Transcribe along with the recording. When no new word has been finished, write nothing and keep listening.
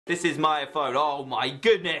This is my phone. Oh my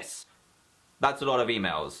goodness! That's a lot of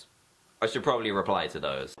emails. I should probably reply to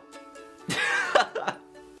those.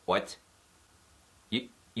 What?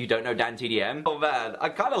 You don't know DanTDM? Oh man, I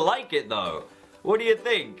kinda like it though. What do you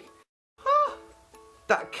think?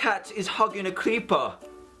 That cat is hugging a creeper.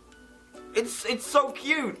 It's so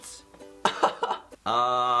cute.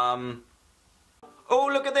 Oh,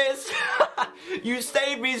 look at this. You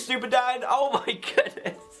saved me, Super Dan. Oh my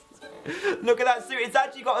goodness. Look at that suit. It's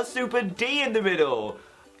actually got a super D in the middle.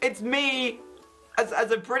 It's me as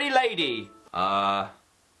a pretty lady.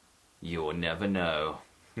 You'll never know.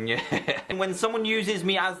 Yeah. When someone uses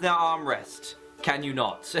me as their armrest, can you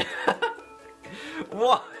not?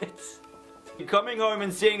 What? You're coming home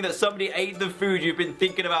and seeing that somebody ate the food you've been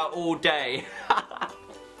thinking about all day.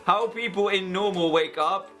 How people in normal wake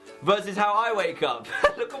up versus how I wake up.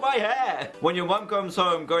 Look at my hair. When your mum comes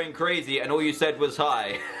home going crazy and all you said was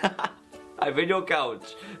hi. I'm in your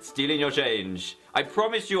couch, stealing your change. I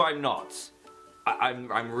promise you I'm not.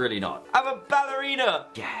 I'm really not. I'm a ballerina.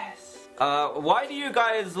 Yes. Why do you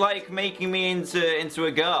guys like making me into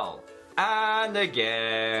a girl? And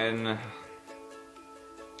again.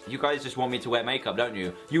 You guys just want me to wear makeup, don't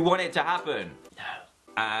you? You want it to happen. No.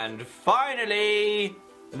 And finally,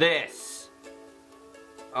 this.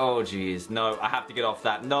 Oh jeez, no, I have to get off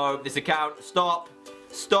that. No, this account, stop.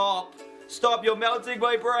 Stop. Stop, you're melting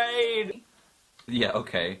my brain. Yeah,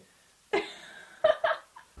 okay.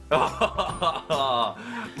 Oh,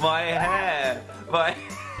 my hair. My...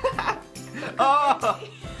 Oh,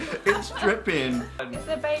 it's dripping. It's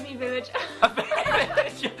a baby village. A baby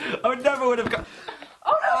village? I never would have got...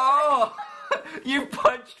 Oh, no. Oh, you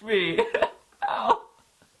punched me. Ow.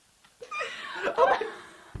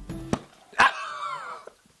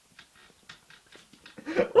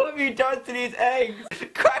 What have you done to these eggs?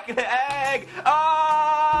 Crack the egg.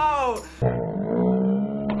 Oh!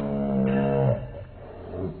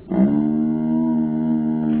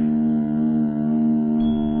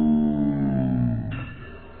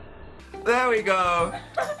 There we go.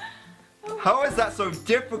 How is that so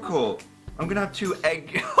difficult? I'm gonna have two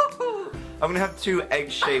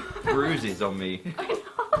egg-shaped bruises on me. I know.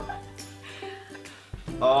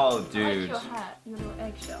 Oh, dude. Like your hat, your little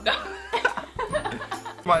eggshell.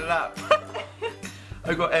 My lap.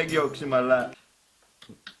 I got egg yolks in my lap.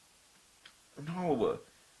 No,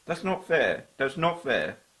 that's not fair. That's not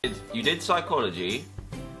fair. You did psychology.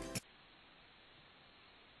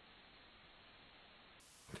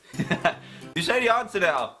 You say the answer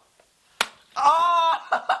now. Oh!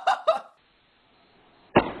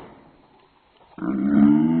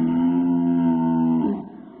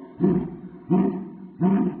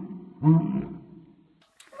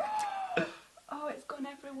 Oh, it's gone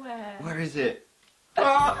everywhere. Where is it?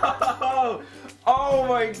 Oh! Oh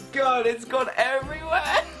my god, it's gone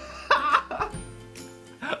everywhere! Oh,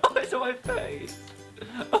 it's on my face.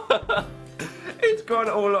 It's gone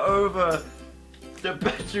all over the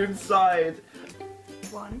bedroom side.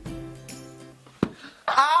 One.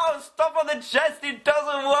 Ow! Stop on the chest, it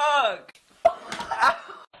doesn't work!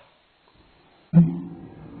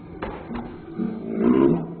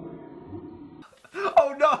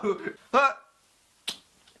 Oh no!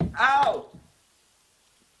 Ow!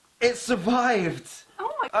 It survived!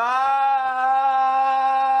 Oh my...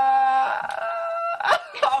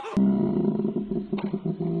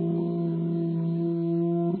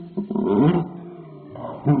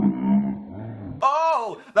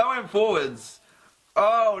 Oh! That went forwards!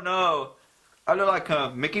 Oh no! I look like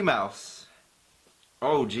a Mickey Mouse.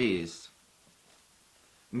 Oh jeez.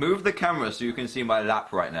 Move the camera so you can see my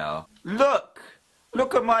lap right now. Look!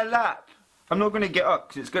 Look at my lap! I'm not gonna get up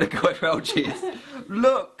because it's gonna go over. Oh jeez.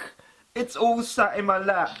 Look! It's all sat in my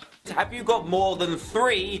lap. Have you got more than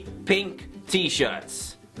 3 pink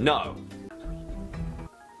t-shirts? No.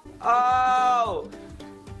 Oh!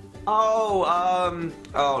 Oh,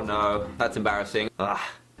 oh no. That's embarrassing. Ugh.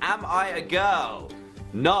 Am I a girl?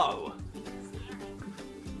 No.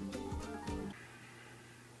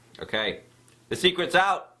 Okay. The secret's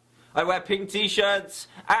out. I wear pink t-shirts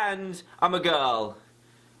and I'm a girl.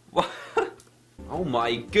 What? Oh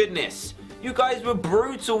my goodness. You guys were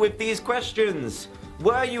brutal with these questions.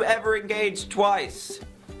 Were you ever engaged twice?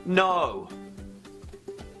 No.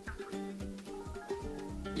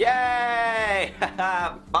 Yay!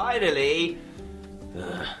 Finally.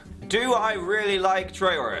 Do I really like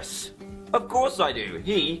Traorus? Of course I do.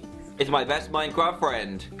 He is my best Minecraft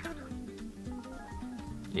friend.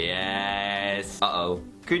 Yes. Uh-oh.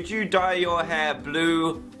 Could you dye your hair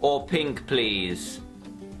blue or pink, please?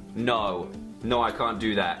 No. No, I can't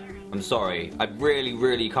do that. I'm sorry. I really,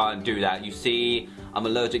 really can't do that. You see, I'm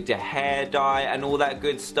allergic to hair dye and all that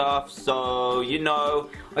good stuff. So, you know,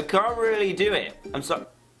 I can't really do it. I'm sorry.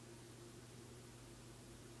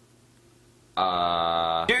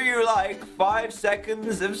 Do you like 5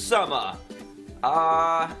 seconds of summer?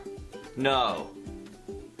 No.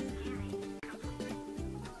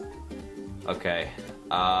 Okay.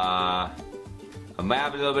 I might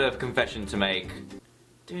have a little bit of confession to make.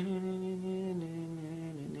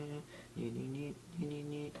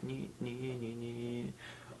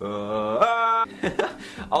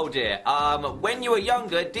 Oh dear. When you were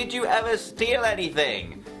younger, did you ever steal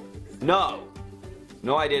anything? No.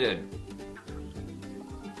 No, I didn't.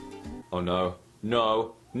 Oh no.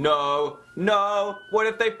 No. No. No. What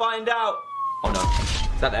if they find out? Oh no.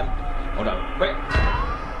 Is that them? Oh no. Quick.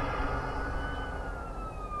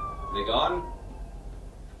 Are they gone?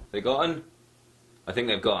 They gone? I think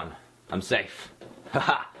they've gone. I'm safe.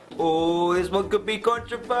 Haha. Oh, this one could be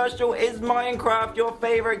controversial. Is Minecraft your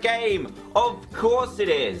favorite game? Of course it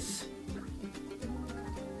is.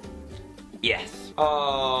 Yes.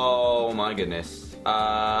 Oh my goodness.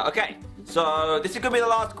 Okay. So this is gonna be the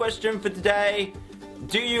last question for today.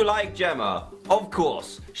 Do you like Gemma? Of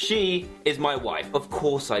course. She is my wife. Of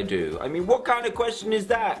course I do. I mean, what kind of question is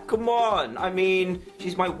that? Come on. I mean,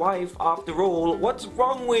 she's my wife after all. What's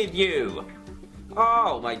wrong with you?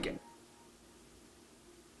 Oh my god.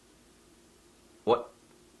 What?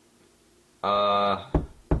 Oh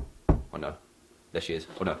no. There she is.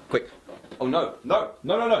 Oh no. Quick. Oh no. No.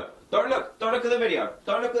 No, no, no. Don't look. Don't look at the video.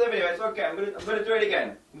 Don't look at the video. It's okay. I'm gonna do it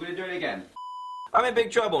again. I'm gonna do it again. I'm in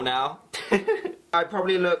big trouble now. I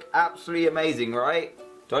probably look absolutely amazing, right?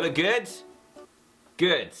 Do I look good?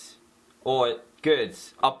 Good. Or good.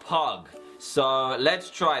 A pug. So let's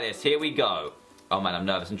try this. Here we go. Oh man, I'm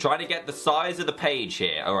nervous. I'm trying to get the size of the page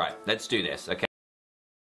here. Alright, let's do this. Okay.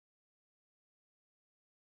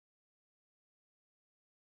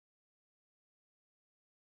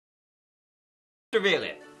 Reveal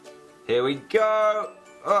it. Here we go.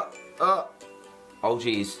 Oh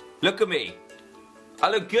jeez. Look at me. I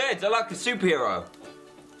look good. I like a superhero.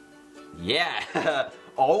 Yeah.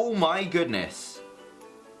 Oh my goodness.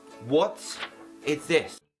 What is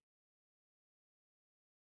this?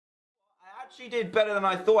 I actually did better than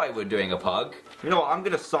I thought I would doing a pug. You know what? I'm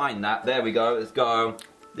going to sign that. There we go. Let's go.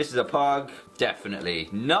 This is a pug. Definitely.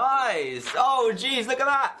 Nice. Oh jeez. Look at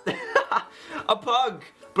that. A pug.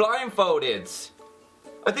 Blindfolded.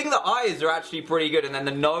 I think the eyes are actually pretty good, and then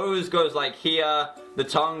the nose goes like here, the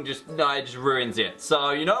tongue just, no, it just ruins it.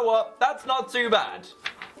 So, you know what? That's not too bad.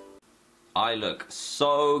 I look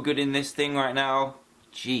so good in this thing right now.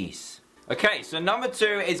 Jeez. Okay, so number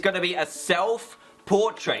 2 is going to be a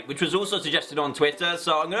self-portrait, which was also suggested on Twitter.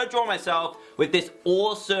 So I'm going to draw myself with this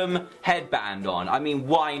awesome headband on. I mean,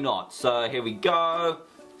 why not? So here we go.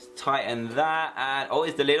 Let's tighten that, and, oh,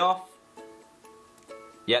 is the lid off?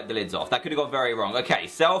 Yep, the lid's off. That could have gone very wrong. Okay,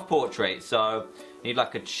 self-portrait. So, need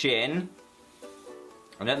like a chin.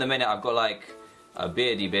 And at the minute, I've got like a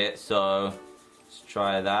beardy bit. So, let's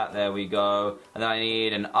try that. There we go. And then I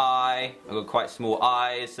need an eye. I've got quite small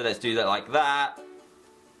eyes. So, let's do that like that.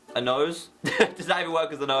 A nose. Does that even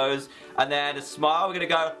work as a nose? And then a smile. We're going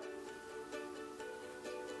to go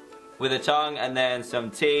with a tongue and then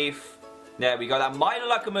some teeth. There we go. That might look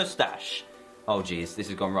like a mustache. Oh jeez, this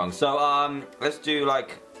has gone wrong. So let's do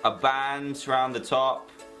like a band around the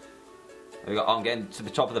top. There we go. Oh, I'm getting to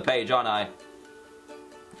the top of the page, aren't I?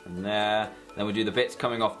 And there. Then we'll do the bits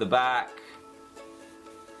coming off the back.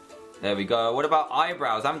 There we go. What about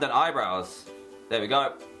eyebrows? I haven't done eyebrows. There we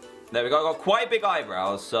go. There we go. I've got quite big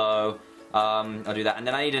eyebrows, so I'll do that. And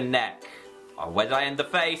then I need a neck. Oh, where did I end the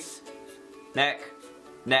face? Neck.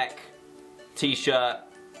 Neck. T-shirt.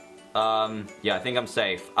 Yeah, I think I'm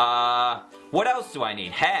safe. What else do I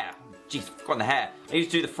need? Hair. Jeez, I've forgotten the hair. I need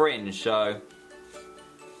to do the fringe, so.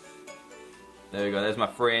 There we go, there's my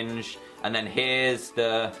fringe. And then here's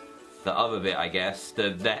the other bit, I guess.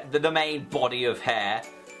 The main body of hair.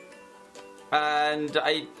 And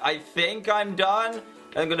I think I'm done.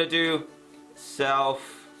 I'm gonna do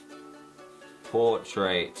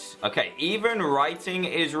self-portrait. Okay, even writing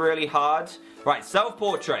is really hard. Right,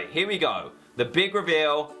 self-portrait, here we go. The big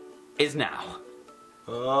reveal is now.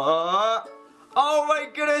 Oh my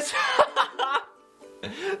goodness!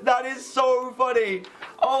 That is so funny!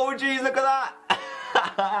 Oh jeez, look at that!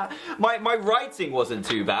 my writing wasn't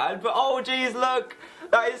too bad, but oh jeez, look!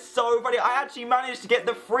 That is so funny. I actually managed to get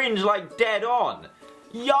the fringe like dead on.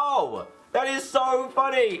 Yo! That is so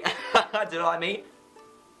funny! Do you like me?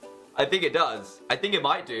 I think it does. I think it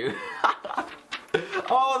might do.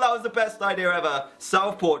 Oh, that was the best idea ever.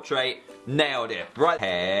 Self-portrait. Nailed it. Right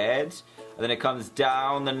head. and then it comes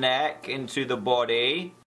down the neck into the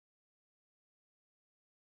body.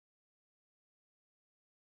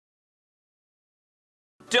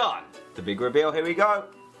 Done! The big reveal, here we go.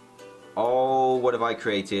 Oh, what have I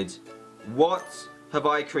created? What have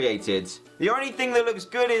I created? The only thing that looks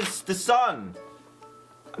good is the sun.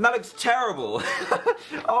 And that looks terrible.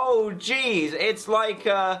 Oh, jeez. It's like,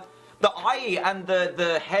 the eye and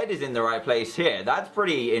the head is in the right place here. That's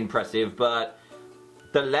pretty impressive, but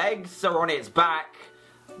the legs are on its back.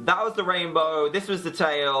 That was the rainbow. This was the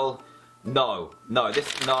tail. No. No.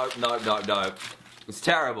 It's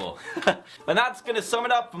terrible. And that's going to sum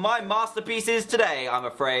it up for my masterpieces today, I'm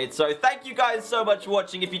afraid. So thank you guys so much for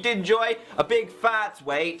watching. If you did enjoy, a big fat,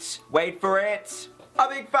 wait for it. A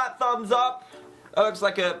big fat thumbs up. That looks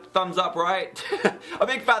like a thumbs up, right? A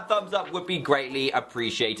big fat thumbs up would be greatly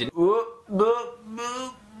appreciated.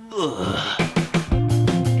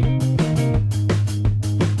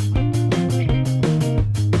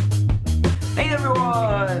 Hey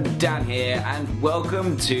everyone, Dan here, and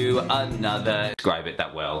welcome to another... Describe it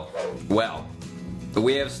that well. Well,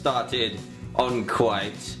 we have started on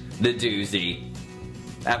quite the doozy,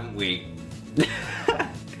 haven't we?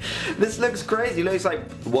 This looks crazy. It looks like,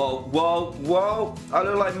 whoa. I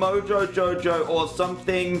look like Mojo Jojo or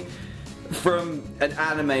something from an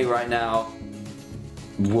anime right now.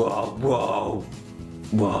 Whoa.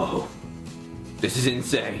 This is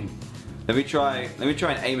insane. Let me try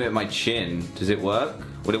and aim it at my chin. Does it work?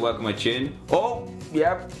 Would it work on my chin? Oh,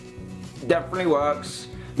 yep. Definitely works.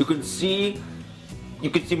 You can see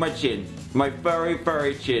my chin. My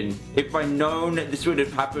very chin. If I'd known this would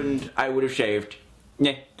have happened, I would have shaved.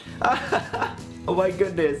 Yeah. Oh my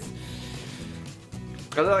goodness.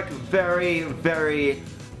 I look like a very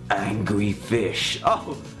angry fish.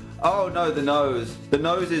 Oh no, the nose. The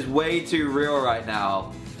nose is way too real right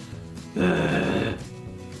now.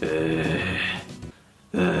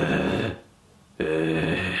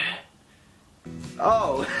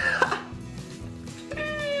 Oh.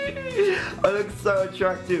 I look so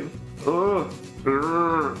attractive. Oh.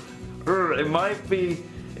 It might be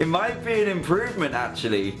an improvement,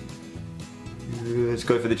 actually. Let's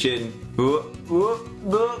go for the chin. Oh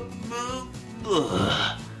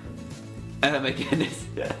my goodness.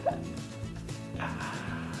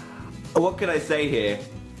 What can I say here?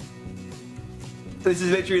 This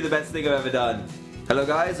is literally the best thing I've ever done. Hello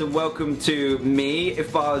guys, and welcome to me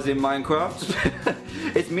if I was in Minecraft.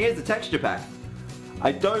 It's me as a texture pack.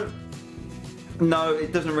 No,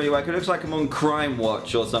 it doesn't really work. It looks like I'm on Crime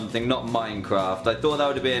Watch or something, not Minecraft. I thought that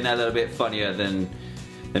would have been a little bit funnier than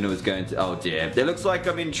it was going to. Oh dear. It looks like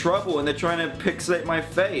I'm in trouble and they're trying to pixelate my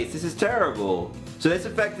face. This is terrible. So this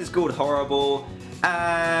effect is called Horrible,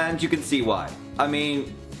 and you can see why. I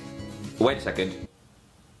mean, wait a second.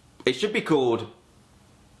 It should be called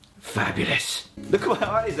Fabulous. Look at my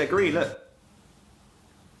eyes, they're green, look.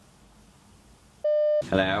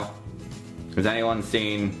 Hello? Has anyone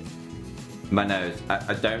seen my nose?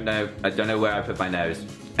 I don't know where I put my nose.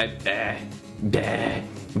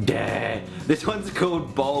 This one's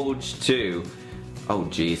called Bulge 2. Oh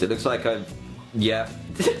jeez, it looks like yeah.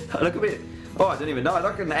 Look at me. Oh, I don't even know. I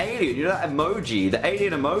look like an alien. You know that emoji? The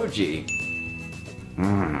alien emoji.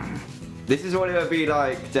 This is what it would be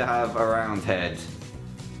like to have a round head.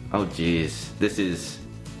 Oh jeez. This is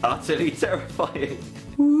utterly terrifying.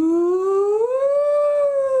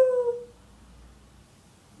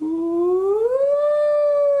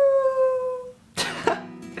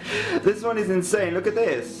 This one is insane. Look at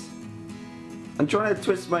this. I'm trying to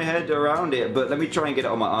twist my head around it, but let me try and get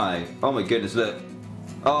it on my eye. Oh my goodness, look.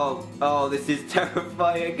 Oh, this is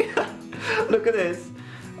terrifying. Look at this.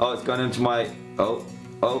 Oh, it's going into my... Oh,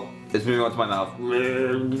 it's moving on to my mouth.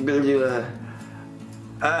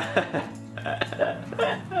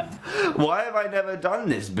 Why have I never done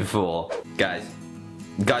this before? Guys,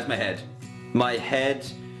 my head. My head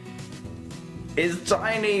is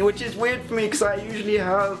tiny, which is weird for me because I usually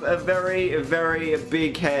have a very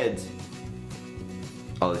big head.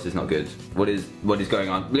 Oh, this is not good. What is going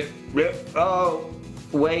on? Oh,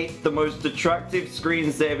 wait, the most attractive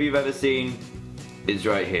screensaver you've ever seen is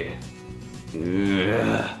right here.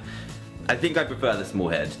 I think I prefer the small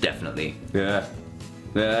head, definitely.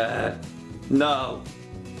 No.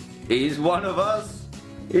 He's one of us.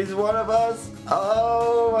 He's one of us.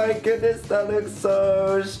 Oh my goodness, that looks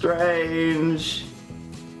so strange.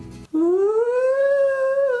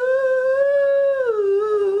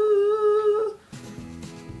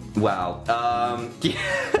 Wow.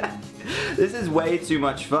 This is way too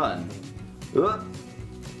much fun.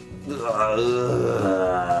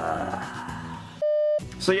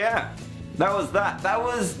 So yeah, That was that. That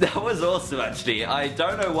was awesome, actually. I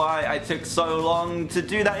don't know why I took so long to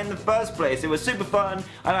do that in the first place. It was super fun,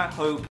 and I hope